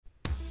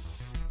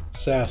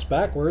SaaS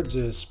Backwards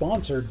is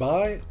sponsored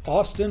by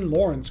Austin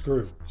Lawrence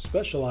Group,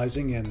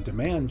 specializing in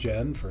demand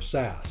gen for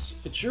SaaS.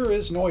 It sure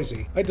is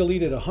noisy. I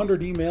deleted 100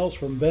 emails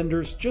from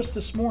vendors just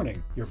this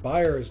morning. Your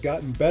buyer has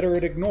gotten better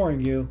at ignoring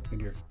you, and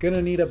you're going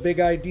to need a big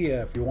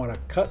idea if you want to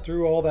cut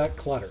through all that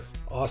clutter.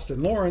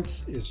 Austin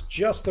Lawrence is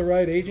just the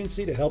right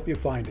agency to help you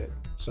find it.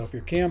 So if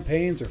your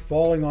campaigns are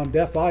falling on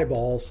deaf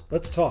eyeballs,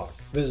 let's talk.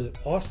 Visit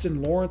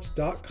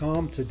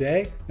austinlawrence.com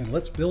today, and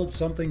let's build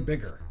something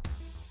bigger.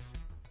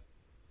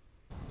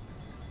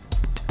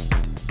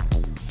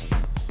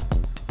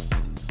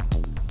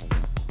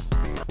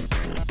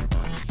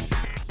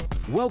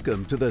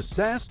 Welcome to the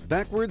SaaS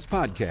Backwards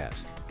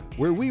podcast,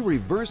 where we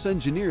reverse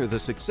engineer the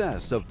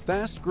success of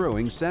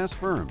fast-growing SaaS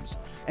firms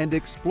and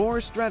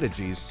explore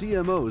strategies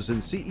CMOs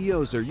and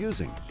CEOs are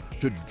using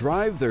to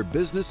drive their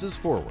businesses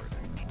forward.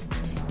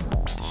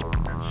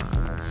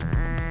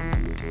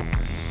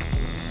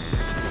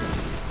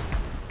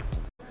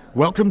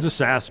 Welcome to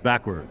SaaS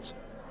Backwards,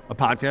 a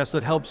podcast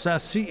that helps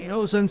SaaS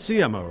CEOs and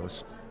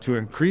CMOs to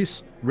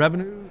increase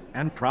revenue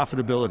and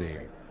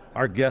profitability.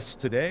 Our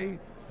guest today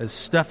is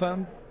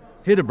Steffen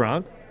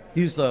Hedebrant.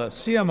 He's the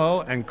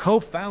CMO and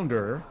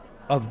co-founder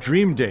of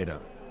Dream Data.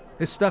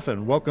 Hey,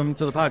 Steffen, welcome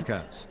to the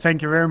podcast.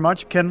 Thank you very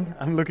much, Ken.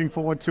 I'm looking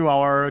forward to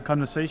our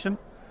conversation.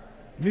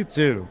 Me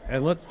too.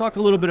 And let's talk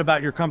a little bit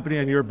about your company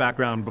and your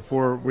background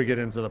before we get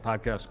into the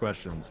podcast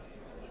questions.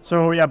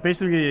 So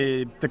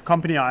basically the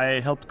company I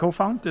helped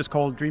co-found is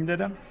called Dream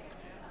Data.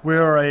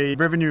 We're a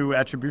revenue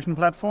attribution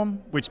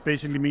platform, which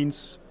basically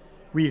means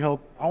we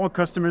help our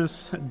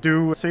customers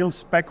do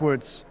sales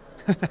backwards.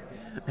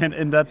 And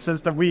in that sense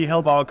that we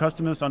help our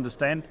customers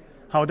understand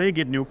how they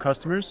get new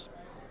customers.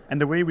 And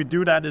the way we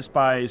do that is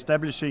by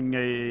establishing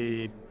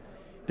a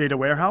data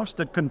warehouse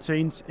that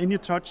contains any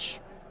touch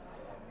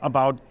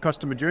about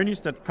customer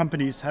journeys that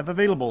companies have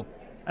available.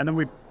 And then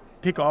we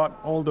pick out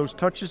all those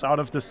touches out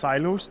of the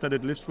silos that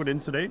it lives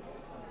within today.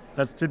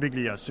 That's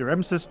typically a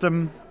CRM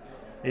system,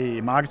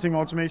 a marketing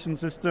automation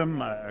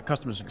system, a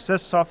customer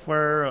success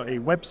software, a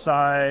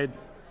website,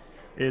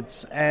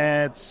 it's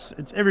ads,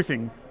 it's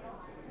everything.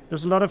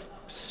 There's a lot of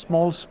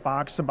small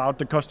sparks about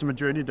the customer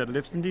journey that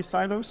lives in these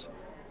silos.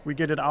 We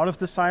get it out of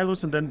the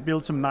silos and then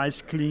build some nice,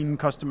 clean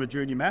customer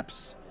journey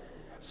maps.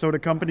 So the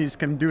companies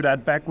can do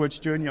that backwards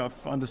journey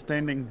of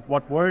understanding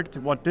what worked,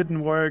 what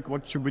didn't work,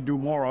 what should we do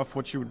more of,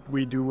 what should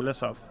we do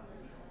less of.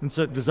 And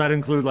so does that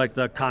include like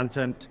the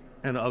content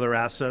and other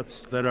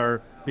assets that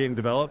are being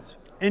developed?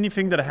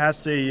 Anything that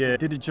has a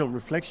digital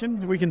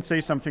reflection, we can say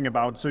something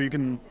about. So you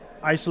can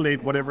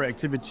isolate whatever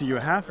activity you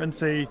have and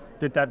say,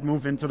 did that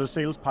move into the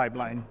sales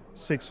pipeline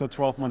 6 or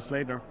 12 months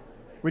later,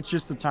 which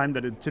is the time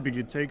that it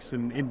typically takes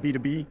in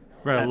B2B.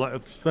 Right,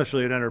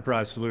 especially an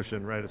enterprise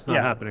solution, right? It's not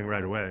happening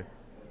right away.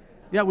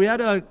 Yeah, we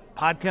had a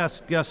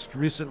podcast guest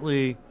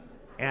recently,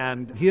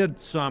 and he had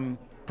some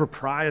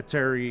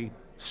proprietary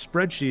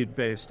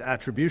spreadsheet-based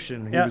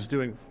attribution he was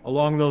doing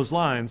along those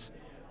lines.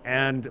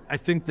 And I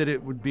think that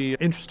it would be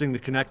interesting to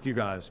connect you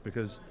guys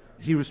because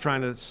he was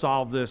trying to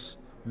solve this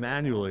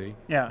manually.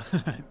 Yeah,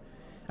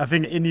 I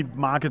think any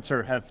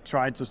marketer have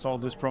tried to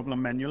solve this problem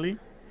manually,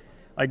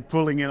 like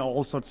pulling in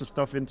all sorts of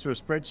stuff into a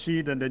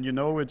spreadsheet, and then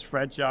it's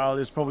fragile,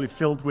 it's probably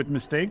filled with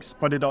mistakes,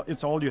 but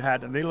it's all you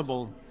had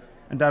available.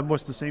 And that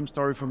was the same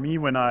story for me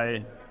when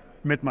I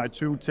met my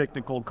two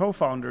technical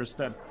co-founders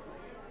that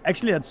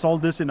actually had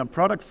solved this in a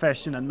product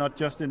fashion and not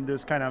just in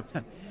this kind of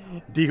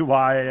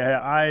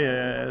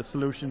DIY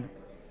solution.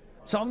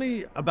 Tell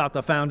me about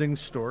the founding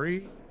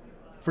story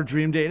for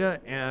Dream Data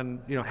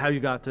and how you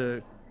got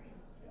to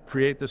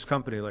create this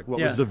company. Like what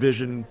was the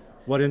vision?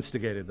 What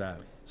instigated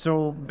that?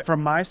 So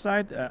from my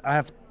side, I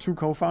have two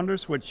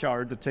co-founders, which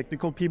are the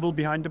technical people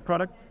behind the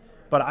product.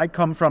 But I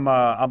come from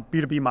a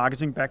B2B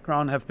marketing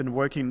background, have been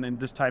working in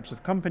these types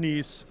of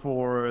companies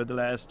for the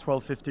last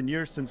 12, 15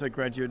 years since I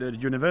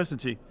graduated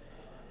university.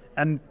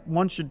 And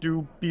once you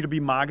do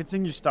B2B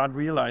marketing, you start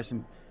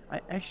realizing,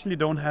 I actually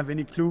don't have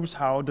any clues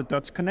how the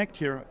dots connect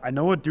here. I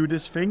know I do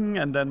this thing,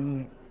 and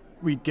then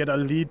we get a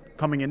lead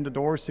coming in the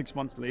door 6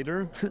 months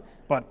later,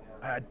 but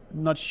I'm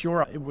not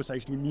sure it was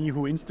actually me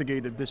who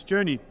instigated this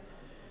journey.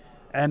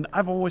 And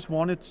I've always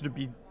wanted to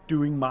be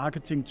doing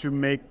marketing to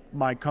make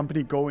my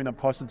company go in a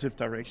positive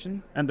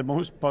direction. And the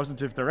most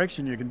positive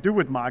direction you can do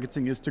with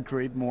marketing is to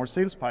create more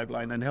sales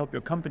pipeline and help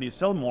your company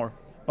sell more.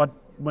 But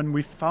when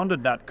we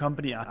founded that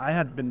company, I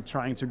had been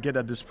trying to get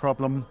at this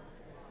problem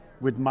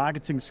with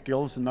marketing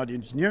skills and not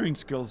engineering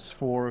skills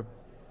for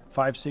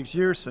 5-6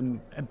 years and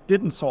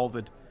didn't solve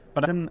it.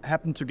 But I then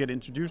happened to get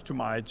introduced to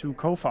my two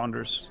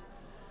co-founders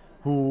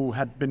who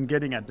had been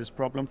getting at this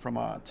problem from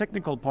a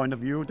technical point of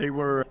view. They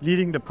were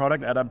leading the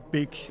product at a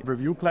big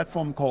review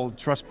platform called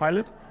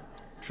Trustpilot.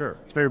 Sure.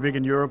 It's very big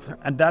in Europe.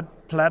 And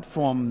that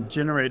platform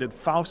generated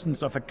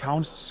thousands of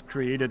accounts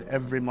created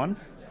every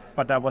month,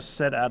 but that was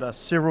set at a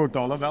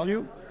 $0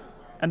 value.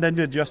 And then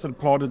they just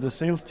applauded the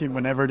sales team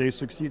whenever they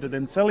succeeded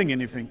in selling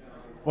anything.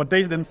 What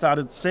they then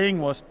started saying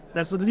was,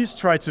 let's at least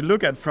try to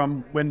look at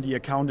from when the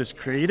account is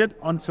created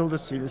until the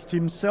sales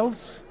team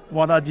sells.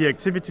 What are the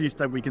activities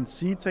that we can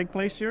see take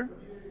place here?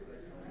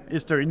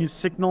 is there any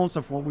signals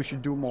of what we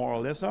should do more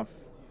or less of?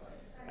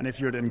 And if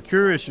you're then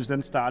curious, you're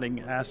then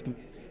starting asking,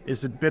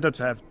 is it better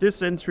to have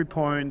this entry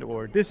point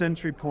or this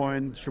entry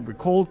point? Should we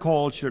cold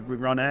call? Should we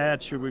run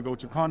ads? Should we go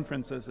to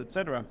conferences,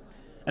 etc.?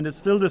 And it's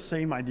still the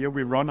same idea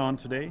we run on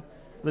today.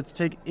 Let's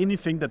take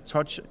anything that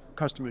touch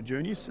customer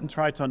journeys and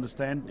try to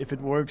understand if it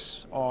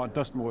works or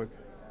doesn't work.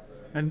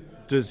 And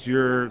does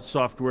your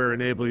software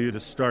enable you to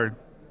start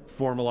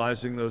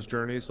formalizing those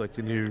journeys? Like,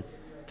 can you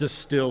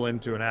distill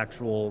into an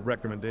actual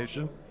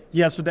recommendation?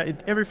 Yeah, so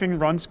that everything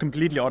runs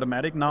completely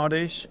automatic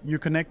nowadays. You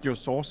connect your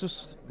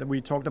sources that we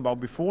talked about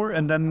before,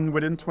 and then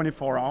within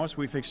 24 hours,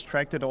 we've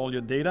extracted all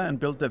your data and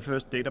built the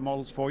first data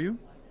models for you.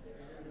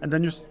 And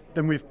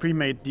then we've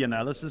pre-made the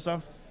analysis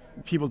of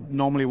people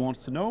normally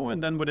wants to know,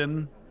 and then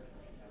within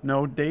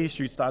days,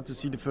 you start to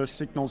see the first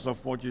signals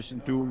of what you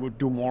should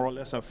do more or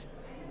less of.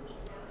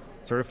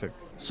 Terrific.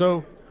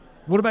 So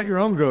what about your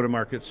own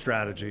go-to-market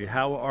strategy?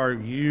 How are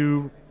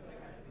you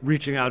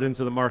reaching out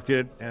into the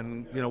market,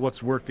 and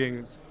what's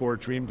working for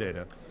Dream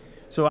Data?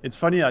 So it's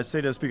funny I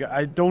say this because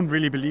I don't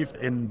really believe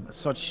in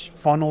such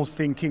funnel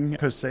thinking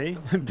per se,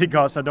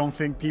 because I don't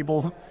think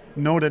people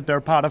know that they're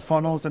part of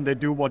funnels and they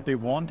do what they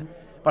want.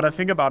 But I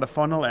think about a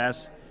funnel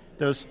as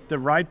there's the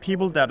right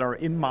people that are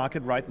in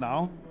market right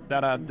now,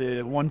 that are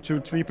the 1, 2,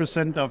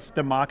 3% of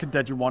the market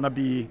that you want to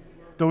be.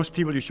 Those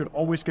people you should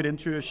always get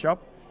into your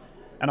shop.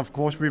 And of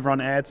course, we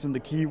run ads in the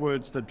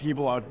keywords that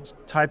people are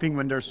typing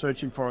when they're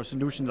searching for a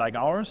solution like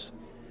ours.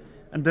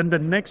 And then the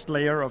next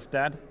layer of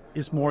that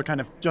is more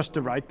kind of just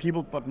the right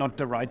people, but not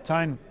the right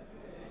time.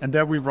 And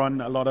there we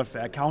run a lot of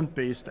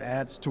account-based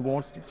ads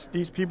towards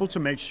these people to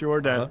make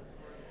sure that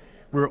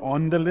we're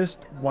on the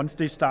list once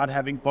they start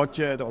having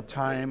budget or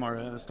time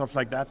or stuff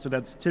like that. So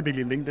that's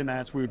typically LinkedIn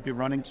ads we would be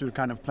running to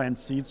kind of plant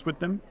seeds with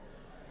them.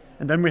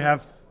 And then we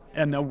have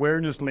an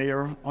awareness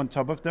layer on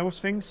top of those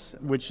things,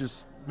 which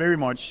is very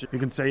much, you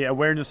can say,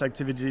 awareness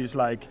activities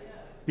like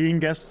being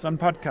guests on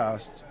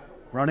podcasts,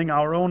 running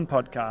our own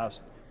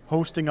podcast,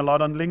 hosting a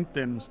lot on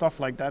LinkedIn, stuff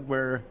like that,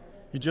 where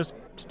you just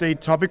stay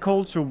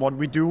topical to what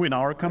we do in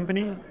our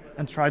company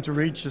and try to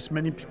reach as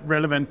many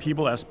relevant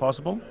people as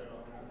possible.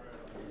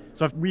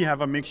 So we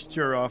have a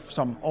mixture of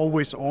some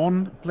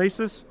always-on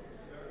places,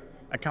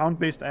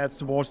 account-based ads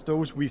towards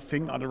those we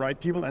think are the right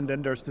people, and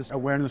then there's this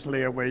awareness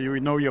layer where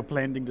you're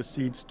planting the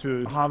seeds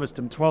to harvest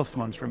them 12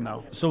 months from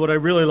now. So what I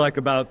really like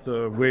about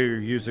the way you're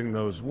using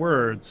those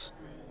words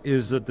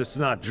is that it's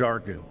not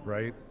jargon,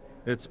 right?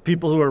 It's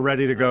people who are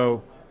ready to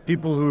go,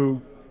 people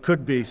who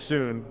could be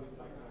soon,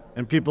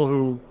 and people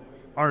who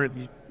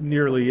aren't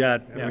nearly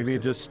yet, and we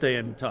need to stay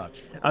in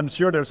touch. I'm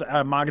sure there's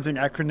marketing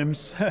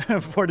acronyms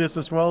for this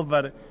as well,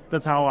 but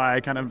that's how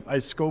I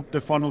scope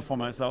the funnel for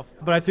myself.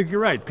 But I think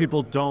you're right.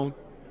 People don't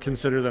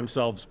consider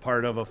themselves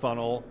part of a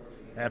funnel.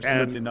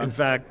 Absolutely and not. In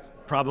fact,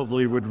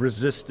 probably would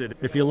resist it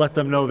if you let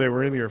them know they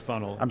were in your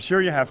funnel. I'm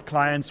sure you have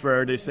clients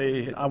where they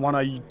say, I want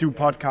to do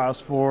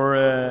podcasts for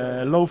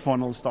low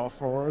funnel stuff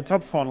or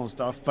top funnel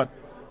stuff, but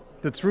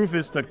the truth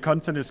is that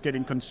content is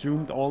getting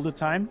consumed all the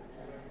time.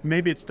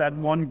 Maybe it's that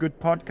one good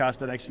podcast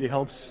that actually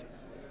helps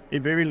a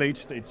very late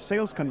stage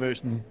sales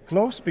conversion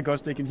close,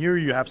 because they can hear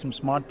you have some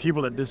smart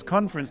people at this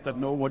conference that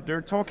know what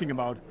they're talking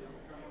about.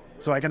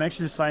 So I can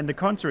actually sign the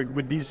contract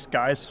with these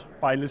guys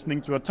by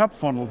listening to a top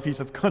funnel piece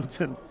of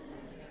content.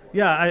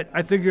 Yeah,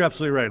 I think you're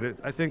absolutely right.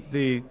 I think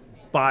the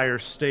buyer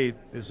state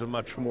is a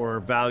much more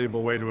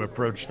valuable way to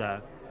approach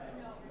that.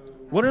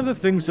 What are the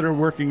things that are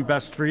working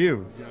best for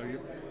you?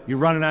 You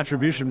run an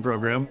attribution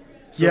program.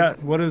 So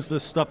what is the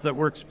stuff that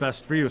works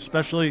best for you?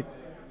 Especially,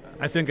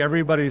 I think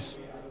everybody's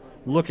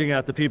looking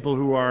at the people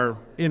who are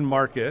in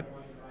market,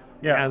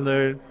 and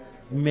they're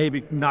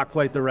maybe not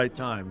quite the right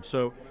time.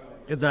 So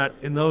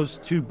in those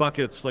two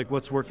buckets, like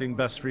what's working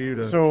best for you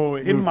to So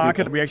in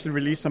market, people? We actually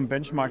released some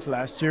benchmarks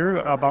last year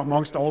about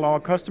amongst all our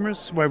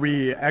customers, where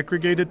we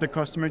aggregated the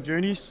customer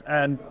journeys,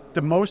 and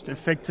the most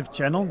effective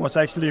channel was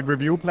actually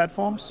review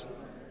platforms.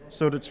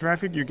 So the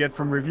traffic you get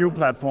from review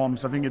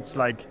platforms, I think it's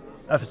like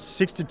a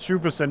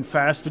 62%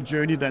 faster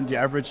journey than the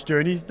average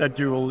journey that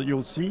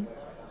you'll see.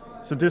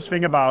 So this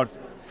thing about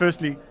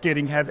firstly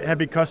getting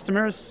happy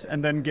customers,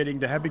 and then getting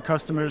the happy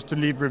customers to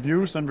leave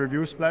reviews on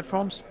reviews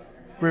platforms.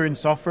 We're in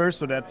software,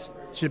 so that's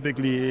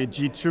typically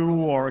G2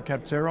 or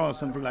Capterra or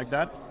something like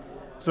that.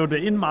 So the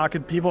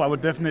in-market people, I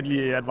would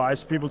definitely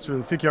advise people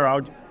to figure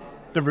out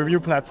the review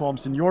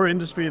platforms in your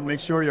industry and make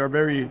sure you're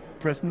very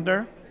present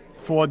there.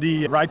 For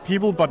the right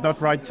people, but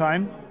not right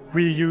time,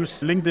 we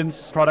use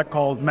LinkedIn's product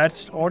called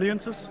Matched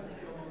Audiences,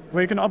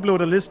 where you can upload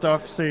a list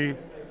of, say,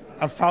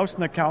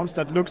 1,000 accounts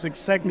that looks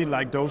exactly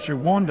like those you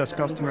want as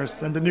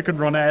customers, and then you can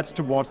run ads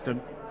towards them.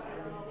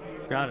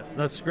 Got it.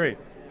 That's great.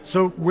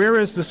 So where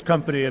is this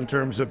company in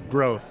terms of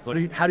growth?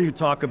 How do you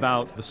talk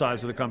about the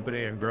size of the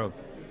company and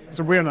growth?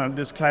 So we're on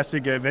this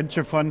classic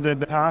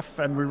venture-funded path,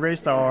 and we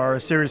raised our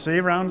Series A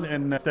round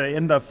at the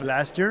end of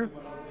last year.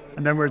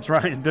 And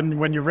then then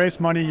when you raise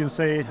money, you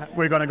say,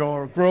 we're going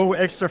to grow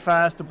extra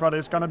fast, the product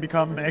is going to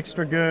become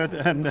extra good.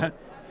 And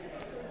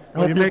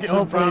You make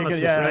some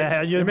promises,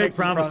 right? You make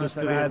promises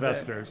to the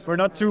investors. We're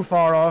not too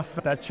far off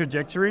that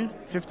trajectory.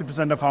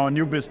 50% of our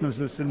new business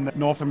is in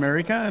North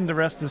America and the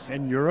rest is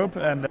in Europe,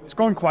 and it's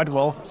going quite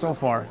well so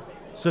far.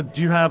 So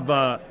do you have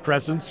a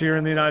presence here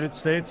in the United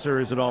States, or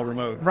is it all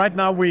remote? Right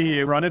now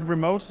we run it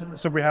remote.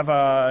 So we have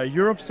a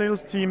Europe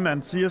sales team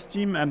and CS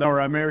team and our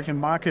American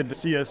market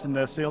CS and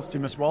the sales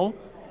team as well.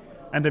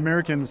 And the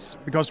Americans,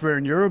 because we're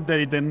in Europe,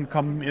 they then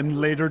come in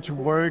later to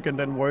work and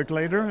then work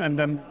later. And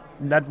then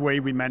that way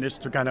we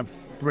managed to kind of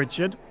bridge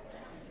it.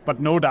 But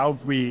no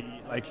doubt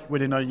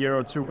within a year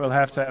or two, we'll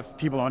have to have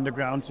people on the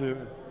ground to,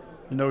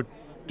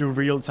 do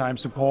real-time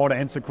support,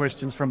 answer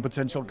questions from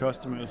potential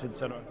customers,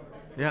 etc.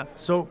 Yeah.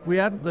 So we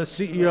had the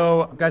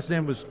CEO, guy's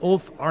name was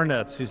Ulf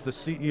Arnetz. He's the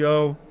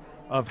CEO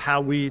of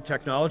Howie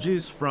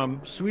Technologies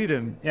from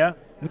Sweden. Yeah.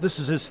 This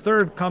is his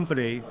third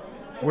company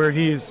where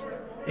he's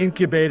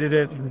incubated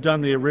it and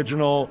done the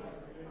original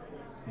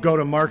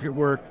go-to-market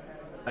work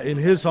in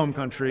his home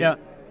country,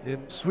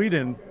 in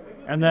Sweden,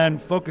 and then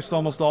focused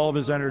almost all of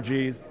his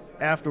energy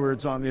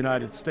afterwards on the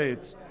United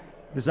States.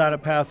 Is that a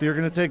path you're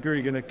going to take, or are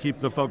you going to keep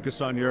the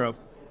focus on Europe?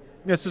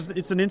 Yes,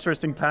 it's an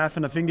interesting path,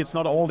 and I think it's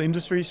not all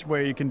industries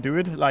where you can do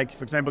it. Like,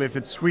 for example, if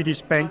it's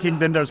Swedish banking,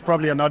 then there's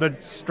probably another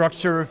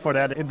structure for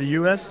that in the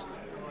US.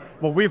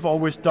 What we've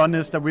always done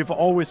is that we've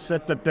always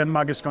said that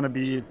Denmark is going to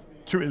be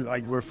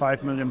we're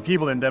 5 million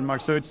people in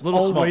Denmark, so it's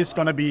always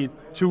going to be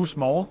too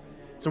small.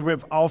 So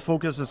our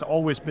focus has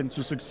always been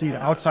to succeed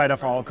outside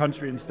of our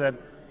country instead.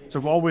 So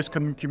we've always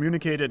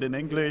communicated in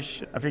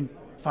English. I think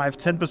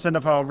 5-10%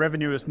 of our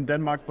revenue is in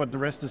Denmark, but the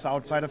rest is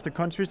outside of the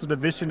country. So the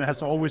vision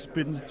has always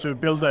been to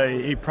build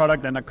a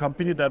product and a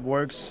company that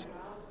works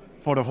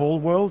for the whole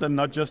world and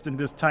not just in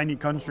this tiny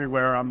country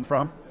where I'm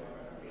from.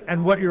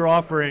 And what you're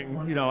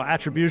offering,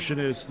 attribution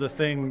is the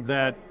thing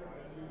that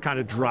kind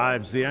of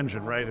drives the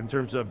engine, right, in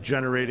terms of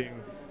generating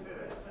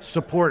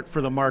support for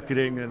the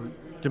marketing and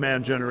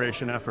demand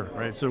generation effort,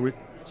 right? So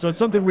it's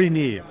something we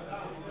need.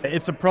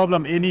 It's a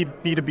problem any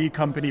B2B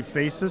company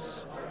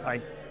faces.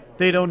 Like,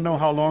 they don't know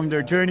how long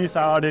their journeys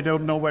are, they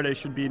don't know where they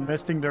should be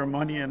investing their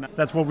money, and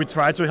that's what we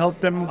try to help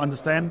them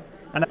understand.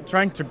 And I'm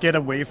trying to get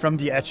away from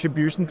the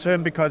attribution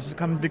term because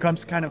it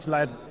becomes kind of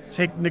like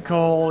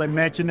technical,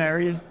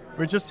 imaginary.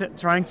 We're just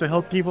trying to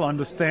help people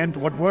understand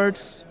what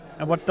works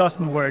and what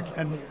doesn't work,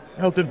 and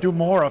help them do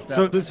more of that.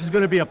 So this is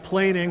going to be a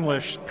plain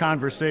English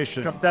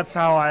conversation. That's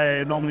how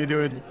I normally do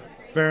it.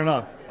 Fair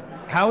enough.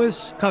 How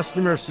is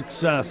customer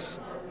success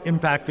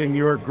impacting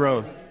your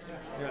growth?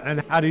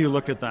 And how do you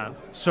look at that?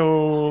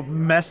 So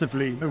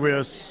massively.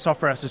 We're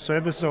software as a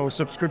service, so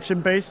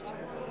subscription-based.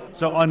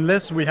 So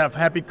unless we have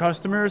happy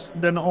customers,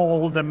 then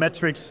all the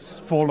metrics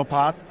fall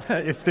apart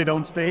if they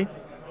don't stay.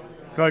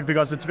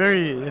 Because it's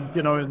very,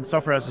 in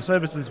software as a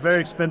service, it's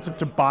very expensive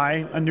to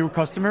buy a new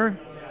customer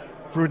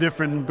through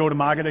different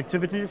go-to-market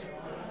activities.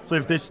 So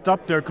if they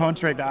stop their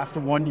contract after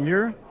 1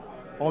 year,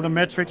 all the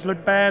metrics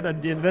look bad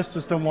and the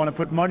investors don't want to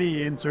put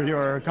money into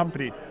your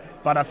company.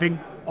 But I think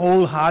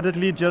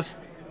wholeheartedly, just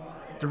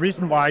the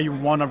reason why you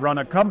want to run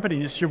a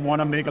company is you want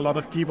to make a lot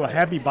of people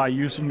happy by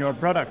using your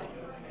product.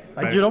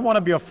 Like, you don't want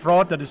to be a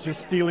fraud that is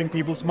just stealing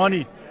people's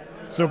money.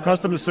 So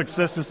customer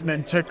success is an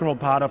integral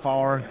part of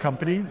our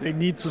company. They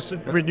need to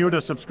renew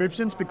their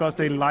subscriptions because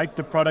they like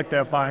the product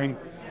they're buying.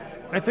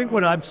 I think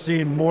what I've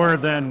seen more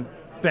than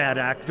bad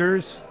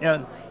actors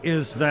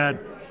is that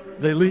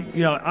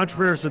they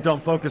entrepreneurs that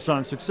don't focus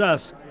on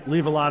success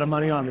leave a lot of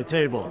money on the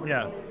table.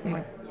 Yeah.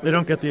 They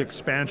don't get the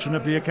expansion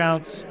of the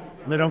accounts.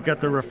 They don't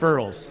get the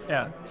referrals.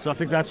 Yeah. So I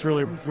think that's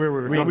really where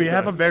we're going. We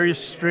have a very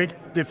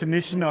strict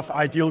definition of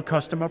ideal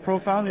customer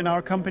profile in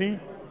our company,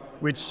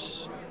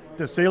 which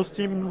the sales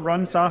team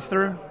runs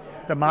after,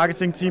 the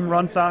marketing team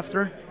runs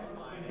after,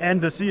 and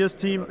the CS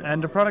team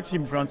and the product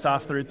team runs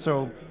after it.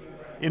 So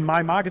in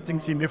my marketing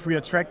team, if we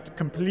attract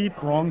complete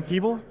wrong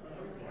people,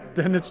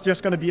 then it's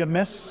just going to be a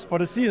mess for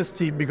the CS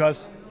team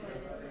because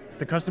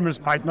the customers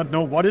might not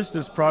know what is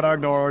this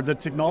product or the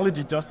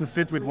technology doesn't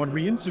fit with what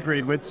we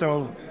integrate with.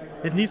 So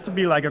it needs to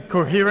be like a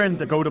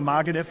coherent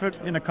go-to-market effort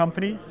in a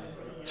company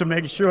to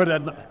make sure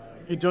that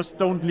you just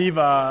don't leave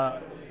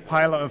a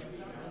pile of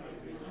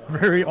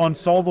very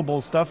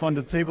unsolvable stuff on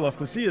the table of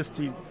the CS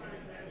team.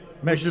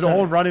 We should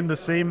all run in the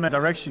same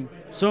direction.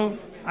 So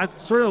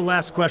sort of the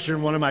last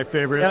question, one of my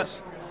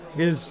favorites,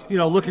 is,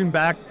 looking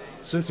back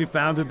since you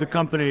founded the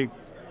company,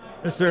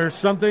 is there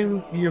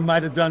something you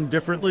might have done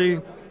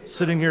differently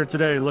sitting here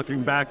today,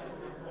 looking back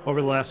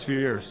over the last few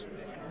years?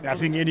 I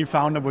think any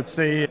founder would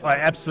say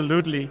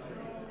absolutely.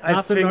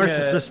 Not the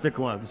narcissistic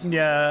ones.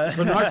 Yeah.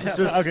 The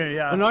narcissists,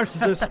 the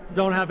narcissists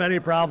don't have any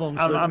problems.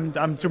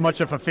 I'm too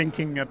much of a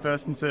thinking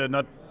person to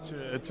not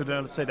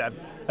say that.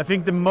 I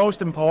think the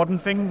most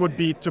important thing would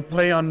be to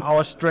play on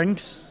our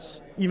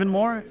strengths even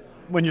more.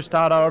 When you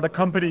start out a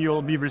company,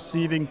 you'll be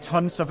receiving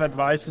tons of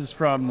advices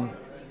from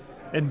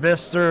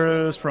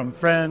investors, from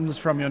friends,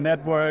 from your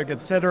network,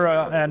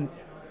 etc. And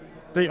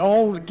they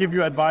all give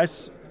you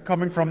advice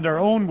coming from their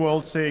own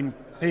world saying,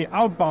 hey,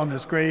 outbound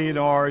is great,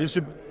 or you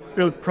should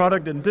build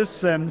product in this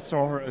sense,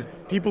 or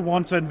people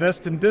want to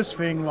invest in this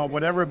thing or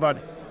whatever.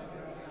 But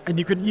And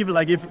you could even,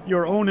 like, if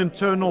your own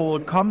internal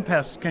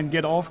compass can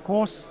get off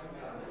course,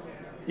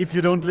 if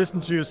you don't listen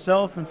to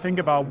yourself and think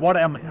about what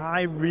am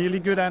I really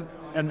good at,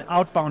 and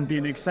outbound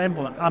being an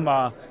example, I'm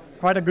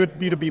quite a good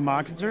B2B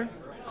marketer,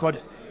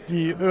 but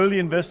the early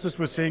investors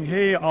were saying,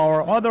 hey,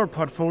 our other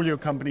portfolio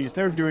companies,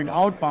 they're doing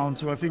outbound,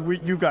 so I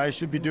think you guys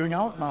should be doing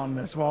outbound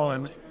as well.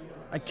 And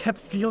I kept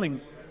feeling,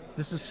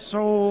 this is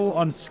so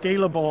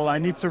unscalable. I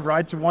need to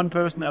write to one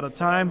person at a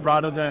time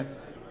rather than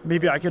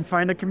maybe I can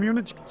find a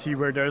community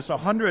where there's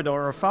 100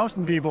 or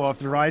 1,000 people of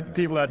the right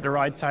people at the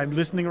right time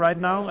listening right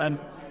now. And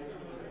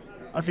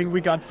I think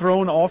we got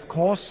thrown off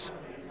course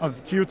a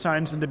few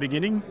times in the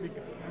beginning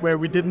where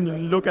we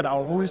didn't look at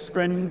our own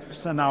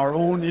strengths and our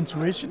own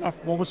intuition of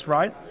what was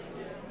right.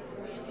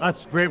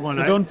 That's a great one.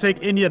 So don't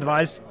take any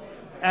advice.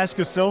 Ask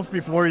yourself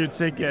before you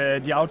take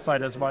the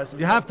outside advice.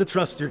 You have to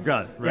trust your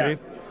gut, right?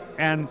 Yeah.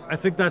 And I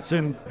think that's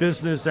in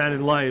business and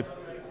in life.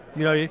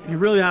 You know, you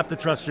really have to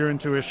trust your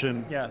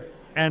intuition. Yeah.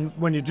 And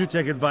when you do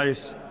take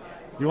advice,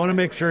 you want to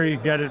make sure you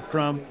get it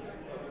from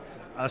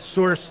a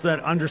source that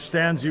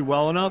understands you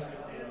well enough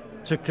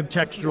to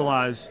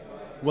contextualize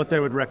what they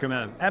would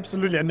recommend.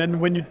 Absolutely. And then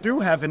when you do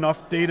have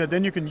enough data,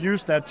 then you can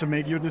use that to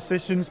make your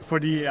decisions. For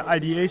the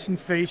ideation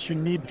phase, you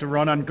need to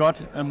run on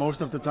gut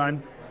most of the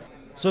time.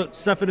 So,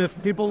 Steffen,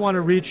 if people want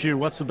to reach you,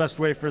 what's the best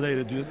way for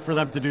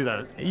them to do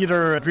that?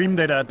 Either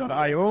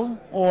dreamdata.io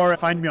or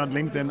find me on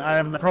LinkedIn.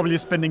 I'm probably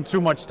spending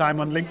too much time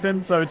on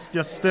LinkedIn, so it's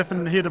just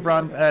Steffen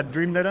Hedebrant at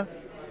Dreamdata.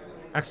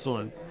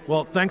 Excellent.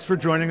 Well, thanks for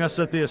joining us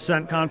at the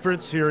Ascent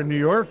Conference here in New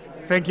York.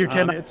 Thank you,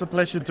 Ken. It's a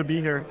pleasure to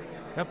be here.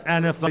 Yep.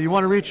 And if you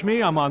want to reach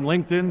me, I'm on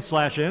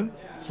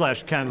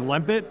LinkedIn/in/Ken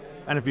Lempit.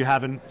 And if you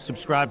haven't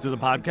subscribed to the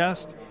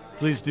podcast,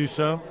 please do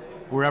so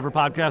wherever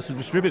podcasts are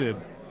distributed.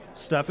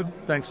 Steffen,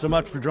 thanks so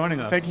much for joining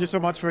us. Thank you so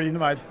much for the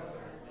invite.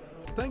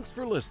 Thanks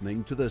for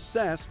listening to the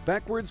SaaS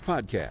Backwards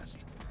podcast,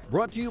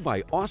 brought to you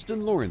by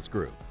Austin Lawrence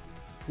Group.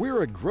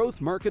 We're a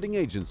growth marketing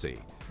agency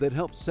that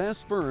helps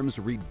SaaS firms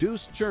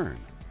reduce churn,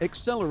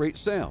 accelerate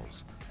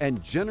sales,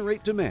 and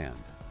generate demand.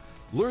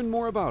 Learn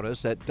more about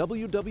us at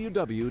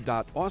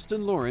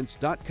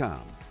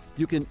www.austinlawrence.com.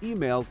 You can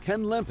email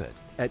Ken Lempit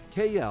at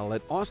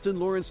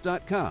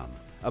kl@austinlawrence.com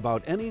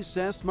about any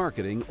SaaS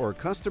marketing or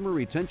customer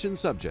retention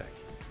subject.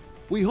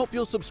 We hope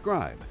you'll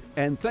subscribe,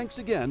 and thanks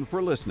again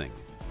for listening.